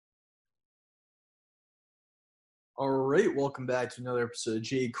All right, welcome back to another episode of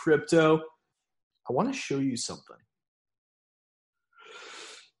J Crypto. I want to show you something.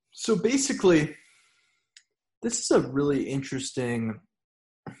 So basically, this is a really interesting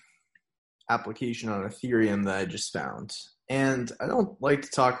application on Ethereum that I just found. And I don't like to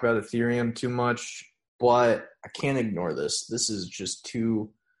talk about Ethereum too much, but I can't ignore this. This is just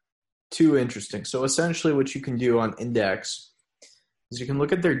too interesting. So essentially what you can do on Index is you can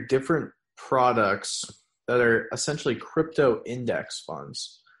look at their different products that are essentially crypto index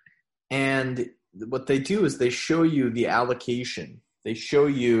funds. And what they do is they show you the allocation. They show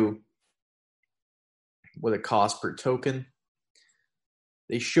you what it costs per token.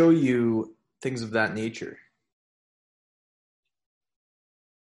 They show you things of that nature.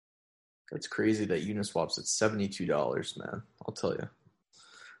 That's crazy that Uniswap's at $72, man. I'll tell you.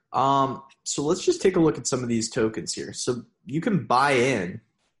 So let's just take a look at some of these tokens here. So you can buy in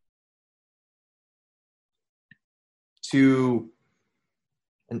to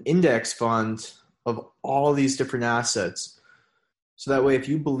an index fund of all these different assets. So that way, if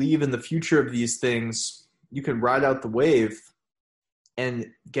you believe in the future of these things, you can ride out the wave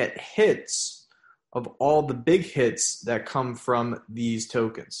and get hits of all the big hits that come from these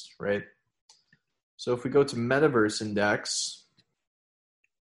tokens, right? So if we go to Metaverse Index,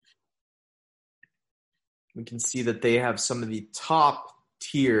 we can see that they have some of the top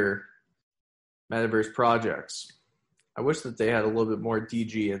tier Metaverse projects. I wish that they had a little bit more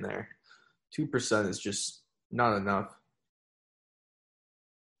DG in there. 2% is just not enough.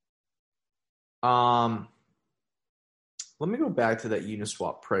 Let me go back to that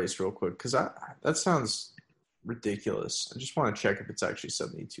Uniswap price real quick because that sounds ridiculous. I just want to check if it's actually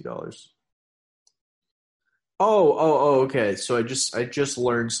 $72. Oh, okay. So I just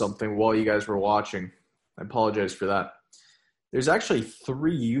learned something while you guys were watching. I apologize for that. There's actually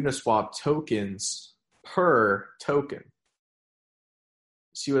 3 Uniswap tokens per token.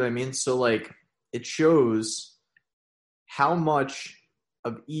 See what I mean? So like it shows how much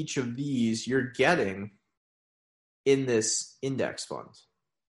of each of these you're getting in this index fund,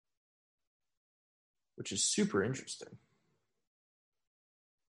 which is super interesting.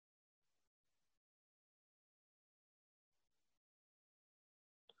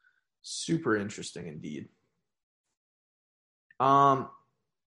 Super interesting indeed.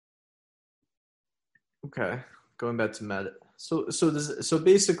 Okay, going back to Meta. So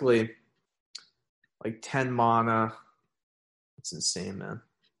basically, like 10 mana. It's insane, man.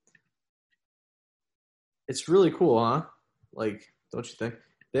 It's really cool, huh? Like, don't you think?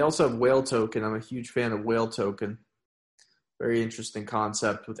 They also have Whale Token. I'm a huge fan of Whale Token. Very interesting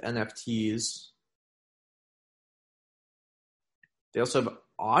concept with NFTs. They also have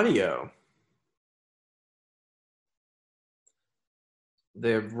audio.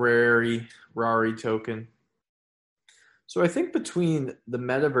 They have Rari Token. So I think between the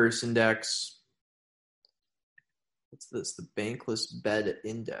Metaverse Index, what's this? The Bankless Bed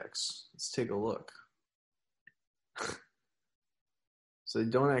Index. Let's take a look. So they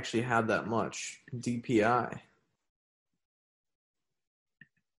don't actually have that much DPI.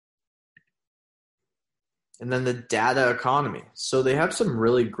 And then the data economy. So they have some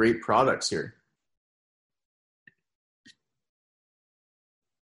really great products here.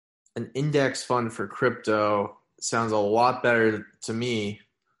 An index fund for crypto sounds a lot better to me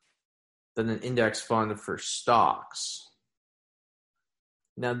than an index fund for stocks.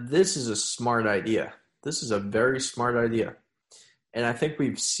 Now, this is a smart idea. This is a very smart idea. And I think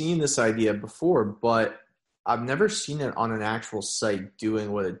we've seen this idea before, but I've never seen it on an actual site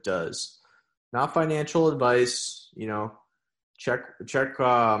doing what it does. Not financial advice, check with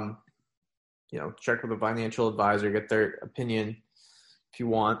a financial advisor, get their opinion if you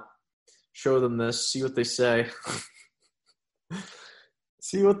want. Show them this, see what they say.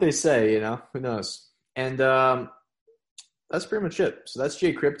 See what they say, who knows. And that's pretty much it. So that's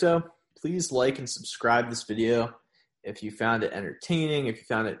J Crypto. Please like and subscribe this video if you found it entertaining, if you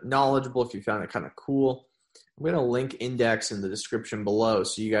found it knowledgeable, if you found it kind of cool. I'm going to link Index in the description below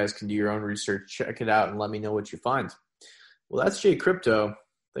so you guys can do your own research, check it out, and let me know what you find. Well, that's J Crypto.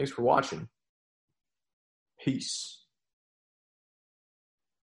 Thanks for watching. Peace.